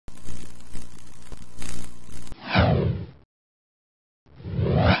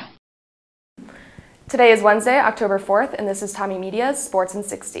Today is Wednesday, October 4th, and this is Tommy Media's Sports in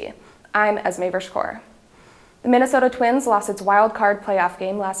 60. I'm Esme Vershkor. The Minnesota Twins lost its wild card playoff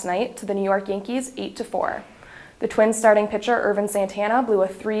game last night to the New York Yankees 8-4. The Twins starting pitcher Ervin Santana blew a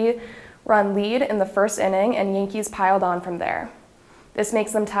 3-run lead in the first inning, and Yankees piled on from there. This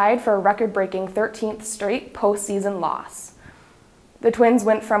makes them tied for a record-breaking 13th straight postseason loss. The Twins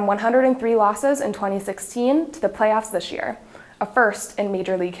went from 103 losses in 2016 to the playoffs this year, a first in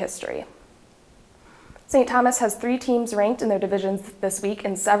Major League history. St. Thomas has 3 teams ranked in their divisions this week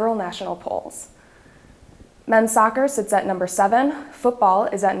in several national polls. Men's soccer sits at number 7, football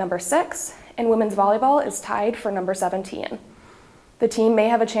is at number 6, and women's volleyball is tied for number 17. The team may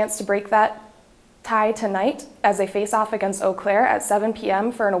have a chance to break that tie tonight as they face off against Eau Claire at 7 p.m.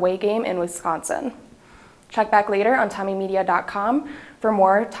 for an away game in Wisconsin. Check back later on TommyMedia.com for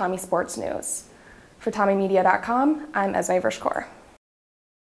more Tommy Sports news. For TommyMedia.com, I'm Esme Vershkor.